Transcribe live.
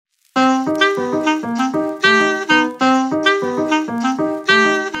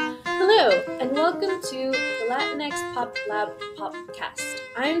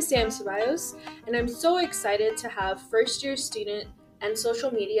Sam Ceballos, and I'm so excited to have first year student and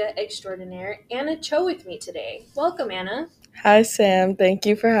social media extraordinaire Anna Cho with me today. Welcome, Anna. Hi, Sam. Thank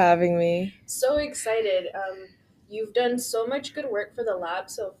you for having me. So excited. You've done so much good work for the lab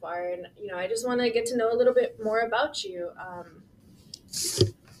so far, and I just want to get to know a little bit more about you.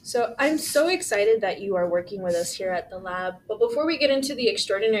 So I'm so excited that you are working with us here at the lab. But before we get into the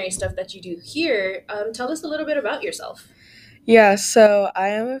extraordinary stuff that you do here, tell us a little bit about yourself. Yeah, so I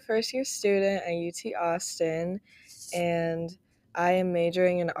am a first year student at UT Austin, and I am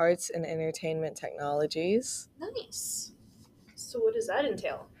majoring in arts and entertainment technologies. Nice. So what does that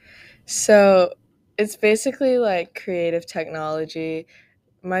entail? So it's basically like creative technology.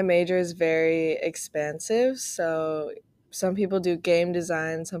 My major is very expansive, so some people do game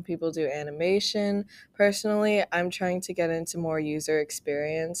design, some people do animation. Personally, I'm trying to get into more user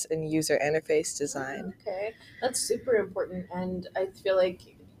experience and user interface design. Okay, that's super important, and I feel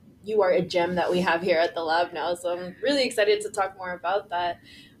like you are a gem that we have here at the lab now. So I'm really excited to talk more about that.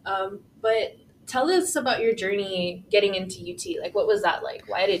 But tell us about your journey getting into UT. Like, what was that like?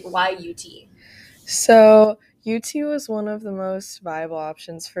 Why UT? So, UT was one of the most viable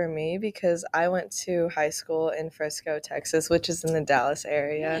options for me because I went to high school in Frisco, Texas, which is in the Dallas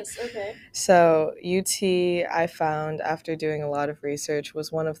area. Nice. Okay. So, UT, I found after doing a lot of research,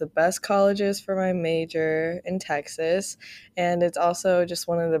 was one of the best colleges for my major in Texas. And it's also just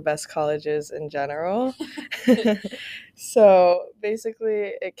one of the best colleges in general. So,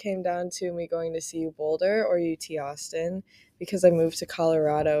 basically, it came down to me going to CU Boulder or UT Austin because I moved to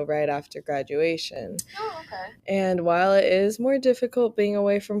Colorado right after graduation. Oh, okay. And while it is more difficult being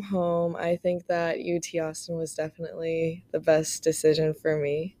away from home, I think that UT Austin was definitely the best decision for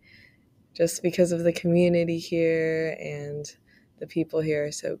me just because of the community here and the people here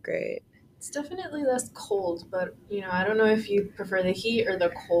are so great. It's definitely less cold, but I don't know if you prefer the heat or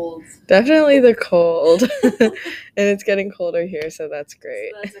the cold. Definitely the cold. And it's getting colder here, so that's great.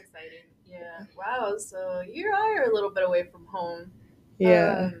 So that's exciting. Yeah. Wow. So you are a little bit away from home.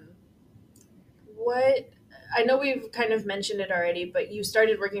 Yeah. What I know we've kind of mentioned it already, but you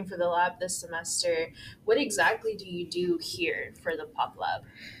started working for the lab this semester. What exactly do you do here for the Pop Lab?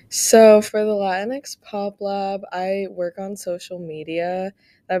 So for the Latinx Pop Lab, I work on social media.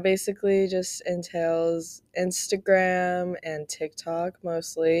 That basically just entails Instagram and TikTok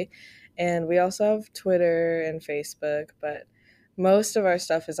mostly. And we also have Twitter and Facebook, but most of our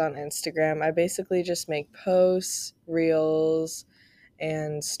stuff is on Instagram. I basically just make posts, reels,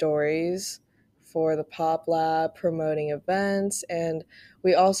 and stories for the Pop Lab, promoting events, and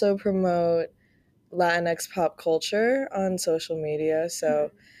we also promote Latinx pop culture on social media.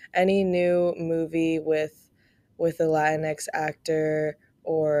 So any new movie with a Latinx actor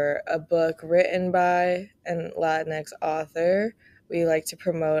or a book written by a Latinx author, we like to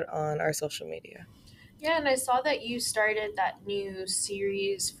promote on our social media. Yeah, and I saw that you started that new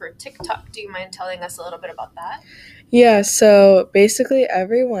series for TikTok. Do you mind telling us a little bit about that? Yeah, so basically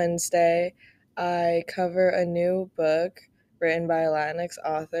every Wednesday I cover a new book written by a Latinx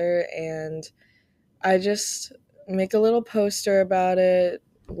author, and I just make a little poster about it,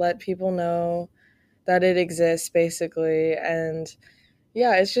 let people know that it exists basically, and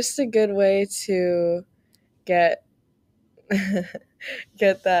yeah, it's just a good way to get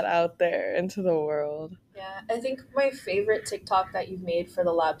get that out there into the world. Yeah, I think my favorite TikTok that you've made for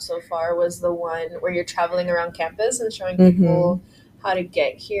the lab so far was the one where you're traveling around campus and showing Mhm. people how to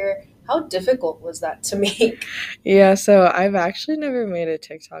get here. How difficult was that to make? Yeah, so I've actually never made a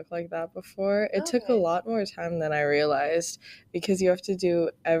TikTok like that before. It took a Okay. lot more time than I realized because you have to do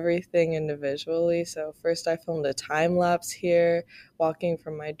everything individually. So, first, I filmed a time lapse here, walking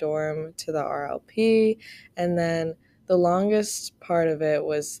from my dorm to the RLP. And then the longest part of it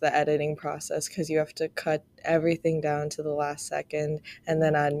was the editing process because you have to cut everything down to the last second and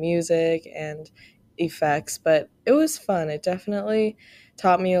then add music and effects. But it was fun. It definitely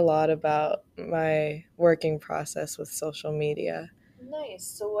taught me a lot about my working process with social media. Nice.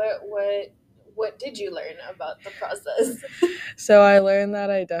 So what did you learn about the process? So I learned that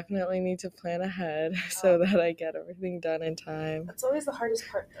I definitely need to plan ahead so Um, that I get everything done in time. that's always the hardest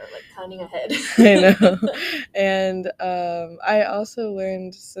part though, like planning ahead. I know. And I also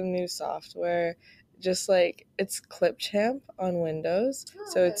learned some new software, just like it's Clipchamp on Windows.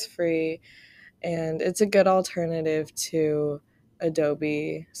 Oh, So it's okay. free and it's a good alternative to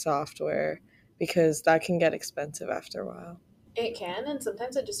Adobe software because that can get expensive after a while. It can, and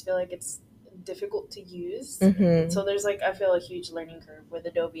sometimes I just feel like it's difficult to use. Mm-hmm. So there's like I feel a huge learning curve with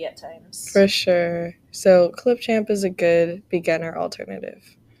Adobe at times. For sure. So Clipchamp is a good beginner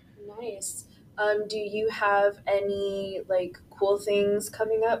alternative. Nice. Do you have any like cool things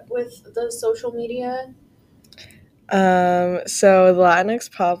coming up with the social media? So the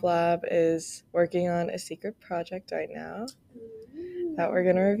Latinx Pop Lab is working on a secret project right now that we're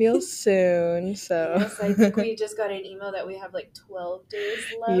gonna reveal soon. So Yes, I think we just got an email that we have like 12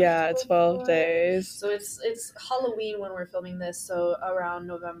 days left yeah, 12 before. days. So it's Halloween when we're filming this, so around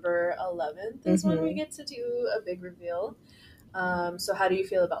November 11th is when we hmm get to do a big reveal. So how do you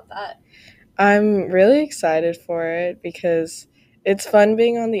feel about that? I'm really excited for it because it's fun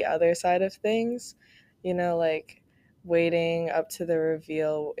being on the other side of things, like waiting up to the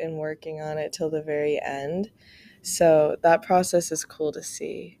reveal and working on it till the very end. So that process is cool to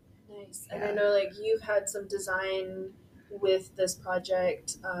see. Nice. And I Yeah. know like you've had some design with this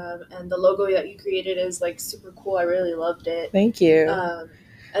project, and the logo that you created is like super cool. I really loved it. Thank you. Um,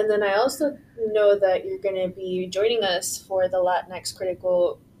 and then I also know that you're going to be joining us for the Latinx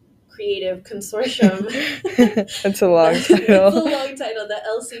Critical Creative Consortium. It's a long It's a title. long title, the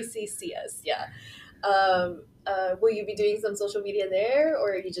LCCCS. Yeah. Will you be doing some social media there,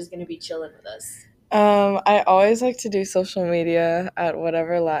 or are you just going to be chilling with us? I always like to do social media at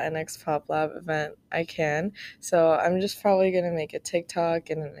whatever Latinx Pop Lab event I can. So I'm just probably gonna make a TikTok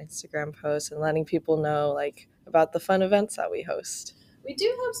and an Instagram post and letting people know like about the fun events that we host. We do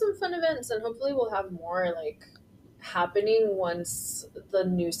have some fun events, and hopefully, we'll have more like happening once the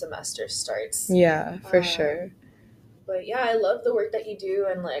new semester starts. Yeah, for Um, sure. but yeah, I love the work that you do,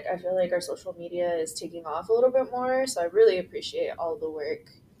 and like I feel like our social media is taking off a little bit more. So I really appreciate all the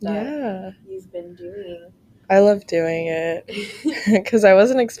work that Yeah, you've been doing. I love doing it because I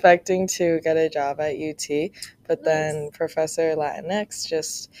wasn't expecting to get a job at UT, but Nice. then Professor Latinx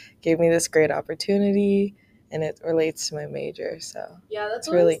just gave me this great opportunity and it relates to my major. So Yeah,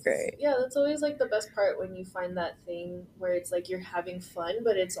 it's really great. that's always like the best part when you find that thing where it's like you're having fun,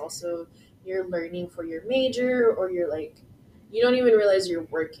 but it's also you're learning for your major, or you're like you don't even realize you're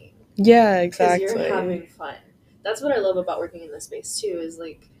working Yeah, because you're having exactly. fun. That's what I love about working in this space too. Is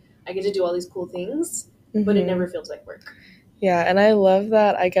like I get to do all these cool things, but it hmm never feels like work. Yeah, and I love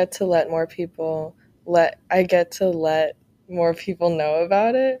that I get to let more people know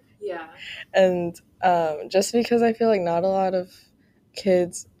about it. Yeah, And just because I feel like not a lot of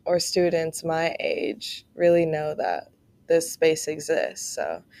kids or students my age really know that this space exists.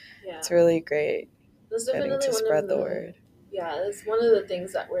 So yeah. it's really great That's getting definitely to one of spread the the word. yeah. That's one of the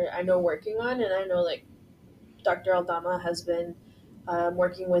things that I know working on, and I know like Dr. Aldama has been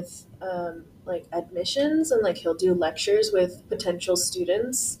working with like admissions, and like he'll do lectures with potential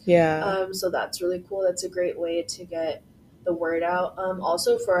students. Yeah. So that's really cool. That's a great way to get the word out.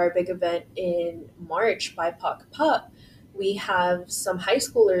 Also, for our big event in March, BIPOC Pop, we have some high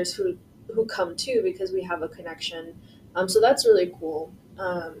schoolers who come too because we have a connection. So that's really cool.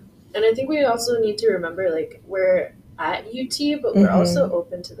 And I think we also need to remember like we're at UT, but we're also hmm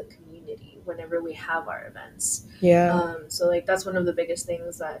open to the community whenever we have our events. Yeah. So like that's one of the biggest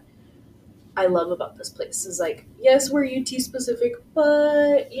things that I love about this place is like yes we're UT specific,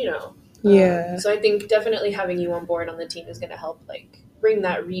 but you know. Yeah. So I think definitely having you on board on the team is going to help like bring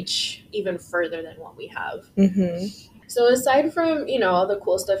that reach even further than what we have. hmm So aside from all the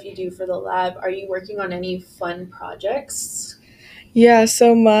cool stuff you do for the lab, are you working on any fun projects? Yeah,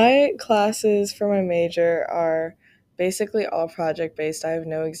 so my classes for my major are basically all project based. I have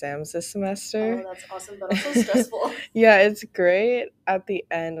no exams this Oh, semester. that's awesome, but also stressful. Yeah, it's great at the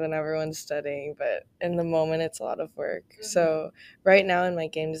end when everyone's studying, but in the moment, it's a lot of work. Mm-hmm. So, right now in my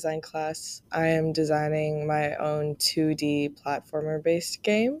game design class, I am designing my own 2D platformer based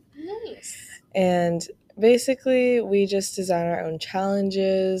game. Nice. And basically, we just design our own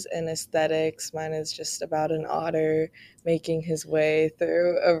challenges and aesthetics. Mine is just about an otter making his way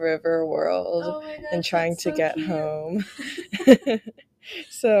through a river world Oh my and gosh, trying that's to so get cute. home.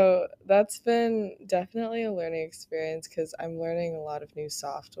 So that's been definitely a learning experience because I'm learning a lot of new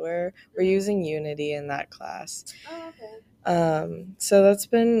software. We're Mhm. using Unity in that class. Oh, okay. So that's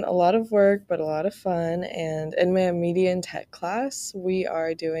been a lot of work, but a lot of fun. And in my media and tech class, we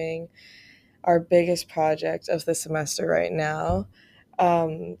are doing our biggest project of the semester right now.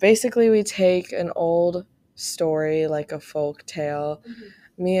 Basically, we take an old story, like a folk tale. Mhm.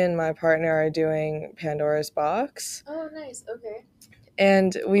 Me and my partner are doing Pandora's Box. Oh, nice. Okay.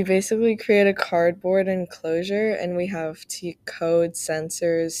 And we basically create a cardboard enclosure and we have to code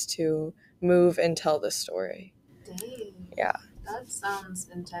sensors to move and tell the story. Dang. Yeah. That sounds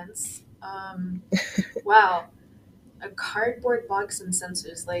intense. Wow. A cardboard box and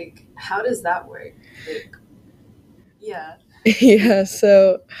sensors. Like, how does that work? Like, yeah. Yeah,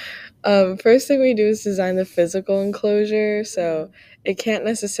 so First thing we do is design the physical enclosure. So it can't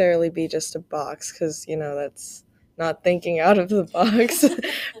necessarily be just a box because, that's not thinking out of the box.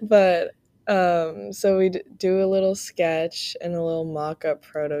 But so we do a little sketch and a little mock up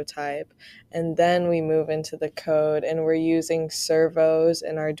prototype. And then we move into the code and we're using servos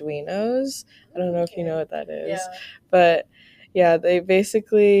and Arduinos. I don't know if you know what that is. Yeah. But yeah, they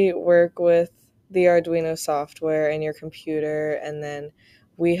basically work with the Arduino software in your computer, and then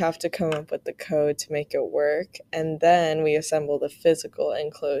we have to come up with the code to make it work, and then we assemble the physical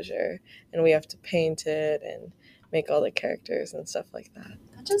enclosure, and we have to paint it and make all the characters and stuff like that.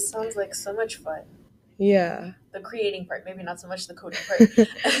 That just sounds like so much fun. Yeah. The creating part, maybe not so much the coding part.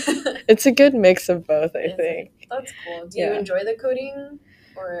 It's a good mix of both, I think. That's cool. Do you enjoy the coding?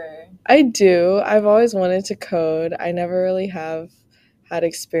 Or I do. I've always wanted to code. I never really have had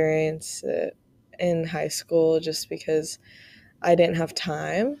experience in high school just because I didn't have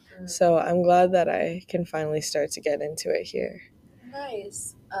time. So I'm glad that I can finally start to get into it here.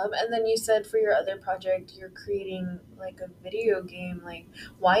 Nice. And then you said for your other project, you're creating like a video game. Like,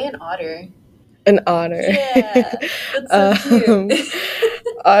 why an otter? An otter. Yeah, that's so cute.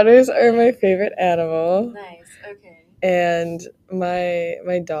 Otters are my favorite animal. Nice. Okay. And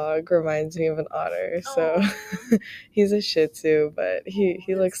my dog reminds me of an otter. So he's a Shih Tzu, but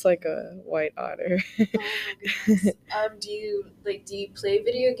he looks like a white otter. Oh my goodness. Do you play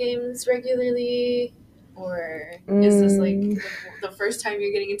video games regularly, or is this like the first time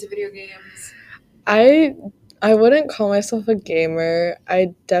you're getting into video games? I wouldn't call myself a gamer.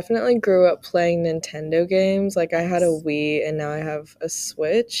 I definitely grew up playing Nintendo games. Like I had a Wii and now I have a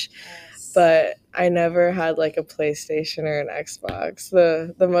Switch. Yes. But I never had like a PlayStation or an Xbox.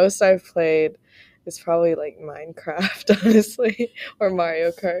 The most I've played is probably like Minecraft, honestly, or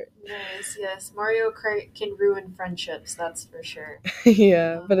Mario Kart. Nice, yes. Mario Kart can ruin friendships, that's for sure.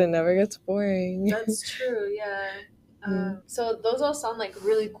 Yeah, but it never gets boring. That's true, yeah. So those all sound like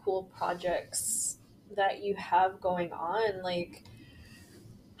really cool projects that you have going on. Like,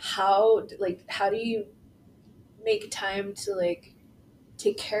 how do you make time to like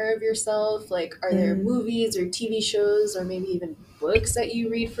take care of yourself? Like, are there movies or TV shows or maybe even books that you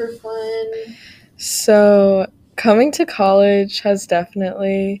read for fun? So coming to college has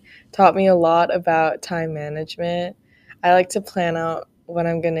definitely taught me a lot about time management. I like to plan out what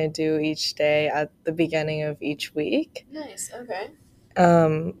I'm going to do each day at the beginning of each week. Nice, okay.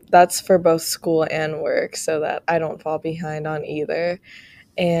 That's for both school and work so that I don't fall behind on either.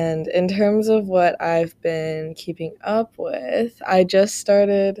 And in terms of what I've been keeping up with, I just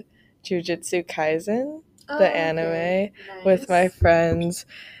started Jujutsu Kaisen, the anime, with my friends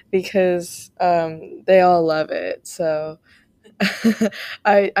because they all love it. So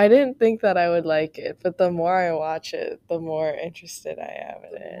I didn't think that I would like it, but the more I watch it, the more interested I am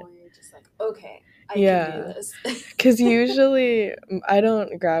in it. The more you're just like, okay, I can do this. Because usually I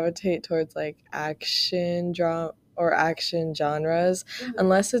don't gravitate towards like action drama or action genres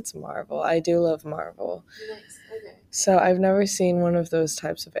unless it's Marvel. I do love Marvel. Nice. Okay. So I've never seen one of those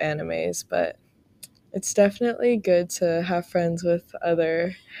types of animes, but it's definitely good to have friends with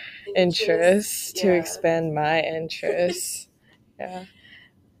other interests to expand my interests. Yeah.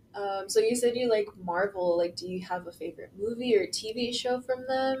 So you said you like Marvel. Like, do you have a favorite movie or TV show from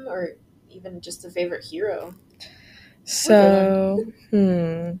them, or even just a favorite hero? So,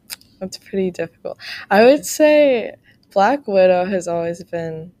 that's pretty difficult. I would say Black Widow has always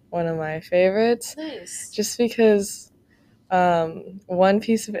been one of my favorites. Nice. Just because one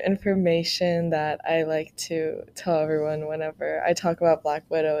piece of information that I like to tell everyone whenever I talk about Black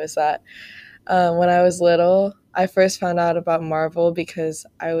Widow is that when I was little, I first found out about Marvel because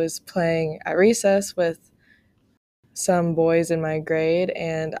I was playing at recess with some boys in my grade,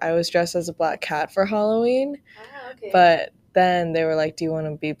 and I was dressed as a black cat for Halloween. Okay. But then they were like, do you want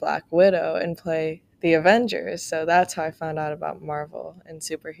to be Black Widow and play the Avengers? So that's how I found out about Marvel and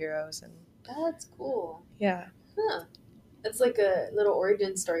superheroes. And that's cool. Yeah. Huh. It's like a little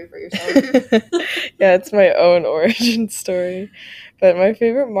origin story for yourself. Yeah, it's my own origin story. But my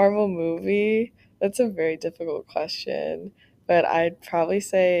favorite Marvel movie, that's a very difficult question. But I'd probably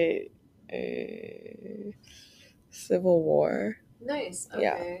say Civil War. Nice. Okay.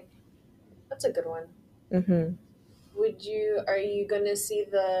 Yeah. That's a good one. Mm-hmm. Are you gonna see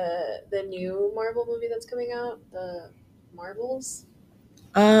the new Marvel movie that's coming out? The Marvels?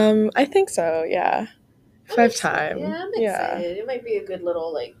 I think so, yeah. If I have time. Yeah, I'm excited. It might be a good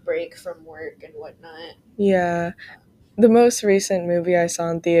little like break from work and whatnot. Yeah. The most recent movie I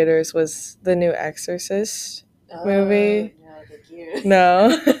saw in theaters was the new Exorcist movie. No, thank you.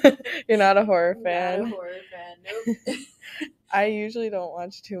 No? You're not a horror fan? Not a horror fan, nope. I usually don't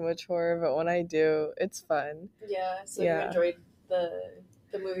watch too much horror, but when I do, it's fun. Yeah, so you Yeah. enjoyed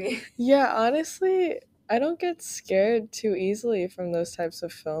the movie. Yeah, honestly, I don't get scared too easily from those types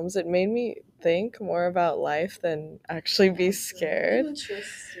of films. It made me think more about life than actually be scared.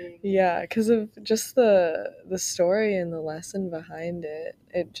 Interesting. Yeah, because of just the story and the lesson behind it.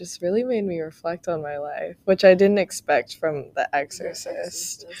 It just really made me reflect on my life, which I didn't expect from The The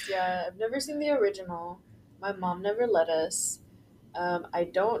Exorcist. Exorcist. Yeah, I've never seen the original. My mom never let us. I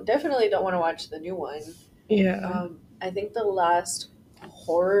definitely don't want to watch the new one. Yeah. I think the last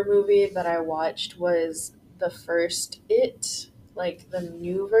horror movie that I watched was the first It, like the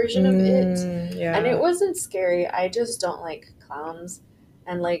new version of It. Yeah. And it wasn't scary. I just don't like clowns.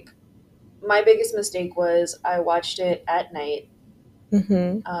 And like my biggest mistake was I watched it at night,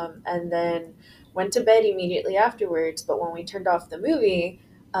 Mm-hmm. and then went to bed immediately afterwards. But when we turned off the movie,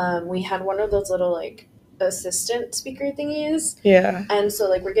 we had one of those little like assistant speaker thingies, Yeah. and so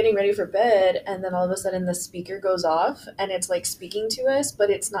like we're getting ready for bed, and then all of a sudden the speaker goes off, and it's like speaking to us, but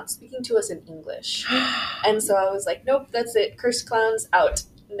it's not speaking to us in English. And so I was like, nope, that's it. Cursed clowns out.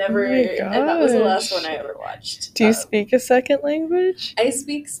 Never. Oh my And that was the last gosh. one I ever watched. Do you speak a second language? I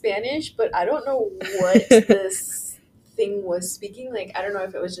speak Spanish, but I don't know what this thing was speaking. Like, I don't know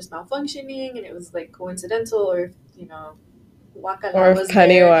if it was just malfunctioning and it was like coincidental, or if, Wakala Or was if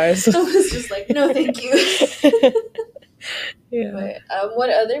Pennywise. there. I was just like, no, thank you. Yeah. But what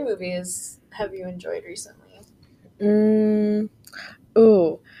other movies have you enjoyed recently?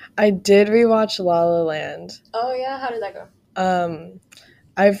 Ooh, I did rewatch La La Land. Oh yeah, how did that go?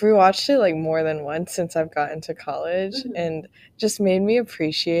 I've rewatched it like more than once since I've gotten to college, and just made me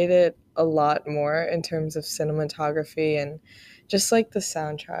appreciate it a lot more in terms of cinematography, and just like the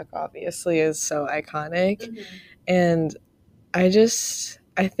soundtrack obviously is so iconic. And I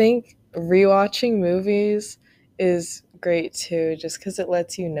think rewatching movies is great too, just because it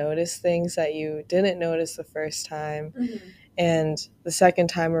lets you notice things that you didn't notice the first time. And the second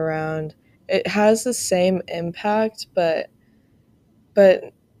time around, it has the same impact, but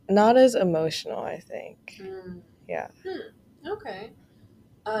not as emotional, I think. Yeah. Okay.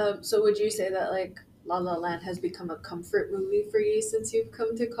 So would you say that like La La Land has become a comfort movie for you since you've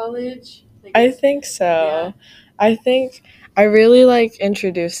come to college? Like I think so. Yeah. I think I really like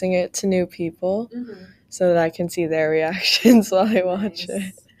introducing it to new people so that I can see their reactions while I watch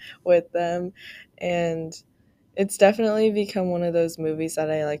it with them. And it's definitely become one of those movies that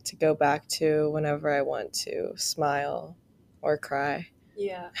I like to go back to whenever I want to smile or cry.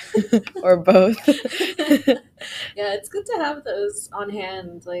 Yeah. Or both. Yeah, it's good to have those on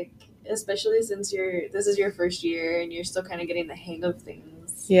hand, like especially since this is your first year and you're still kind of getting the hang of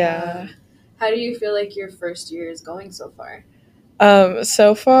things. Yeah. How do you feel like your first year is going so far?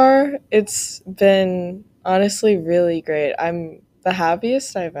 So far, it's been honestly really great. I'm the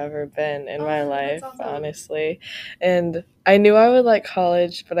happiest I've ever been in my life, awesome. Honestly. And I knew I would like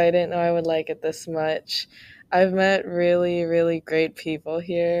college, but I didn't know I would like it this much. I've met really, really great people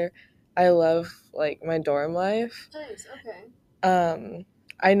here. I love like my dorm life. Nice, okay.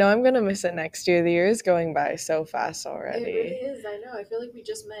 I know I'm gonna miss it next year. The year is going by so fast already. It really is. I know. I feel like we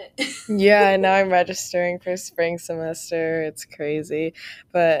just met. Yeah, I know I'm registering for spring semester. It's crazy.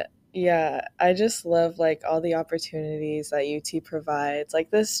 But yeah, I just love like all the opportunities that UT provides. Like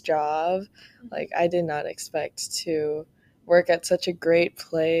this job, like I did not expect to work at such a great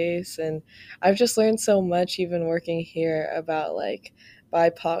place, and I've just learned so much even working here about like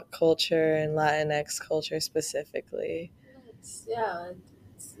BIPOC culture and Latinx culture specifically. Yeah,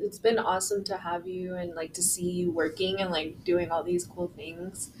 it's been awesome to have you and like to see you working and like doing all these cool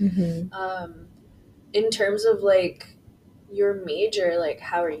things. In terms of like your major, like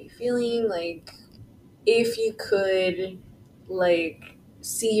how are you feeling? Like if you could like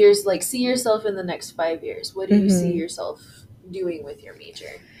see yourself in the next 5 years, what do you see yourself doing with your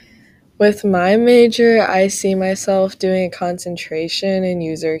major? With my major, I see myself doing a concentration in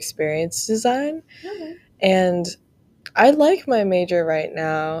user experience design. Okay. And I like my major right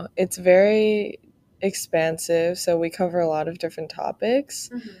now. It's very expansive, so we cover a lot of different topics.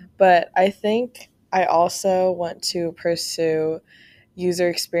 But I think I also want to pursue user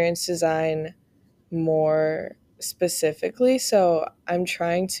experience design more specifically. So I'm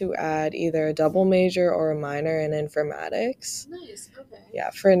trying to add either a double major or a minor in informatics. Nice. Okay. Yeah,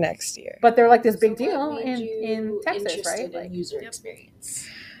 for next year. But they're like this big deal What made you in Texas, interested right? in user experience?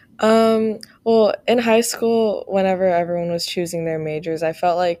 Well, in high school, whenever everyone was choosing their majors, I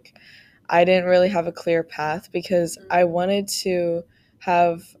felt like I didn't really have a clear path because I wanted to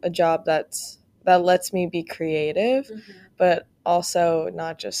have a job that lets me be creative, but also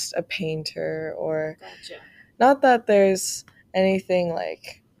not just a painter or Gotcha. not that there's anything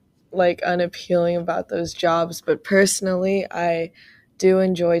like unappealing about those jobs, but personally I do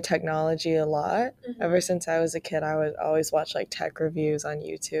enjoy technology a lot. Mm-hmm. Ever since I was a kid, I would always watch like tech reviews on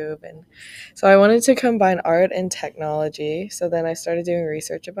YouTube, and so I wanted to combine art and technology. So then I started doing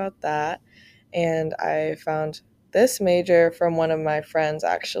research about that, and I found this major from one of my friends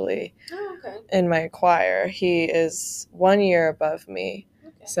actually. Oh, okay. In my choir. He is 1 year above me.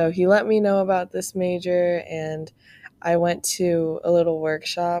 Okay. So he let me know about this major, and I went to a little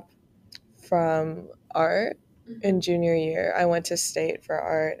workshop from art in junior year. I went to state for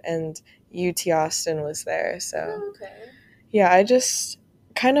art, and UT Austin was there. So Oh, okay. yeah, I just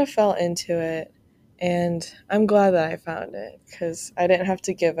kind of fell into it, and I'm glad that I found it because I didn't have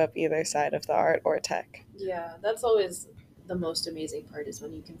to give up either side of the art or tech. Yeah, that's always the most amazing part, is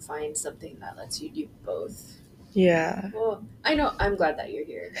when you can find something that lets you do both. Yeah. Well, I know, I'm glad that you're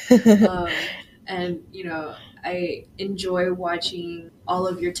here. And, you know, I enjoy watching all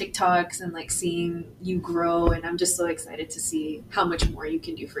of your TikToks and like seeing you grow, and I'm just so excited to see how much more you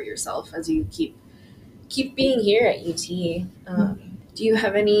can do for yourself as you keep being here at UT. Do you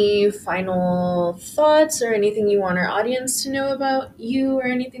have any final thoughts or anything you want our audience to know about you or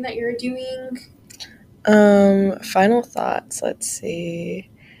anything that you're doing? Final thoughts. Let's see.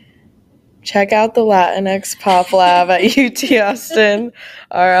 Check out the Latinx Pop Lab at UT Austin,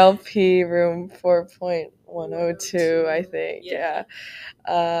 RLP room 4.102, I think. Yeah.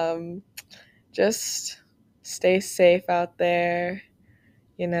 Just stay safe out there,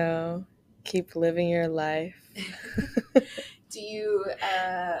 you know, keep living your life. Do you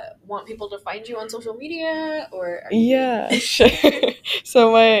want people to find you on social media, or Yeah, sure.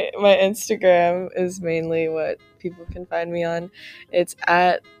 So my Instagram is mainly what people can find me on. It's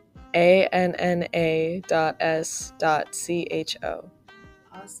at anna.s.cho.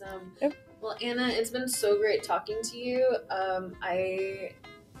 Awesome. Yep. Well, Anna, it's been so great talking to you. I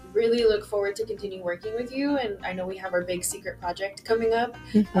really look forward to continue working with you, and I know we have our big secret project coming up.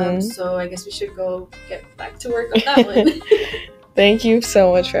 So I guess we should go get back to work on that one. Thank you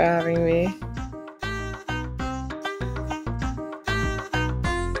so much for having me.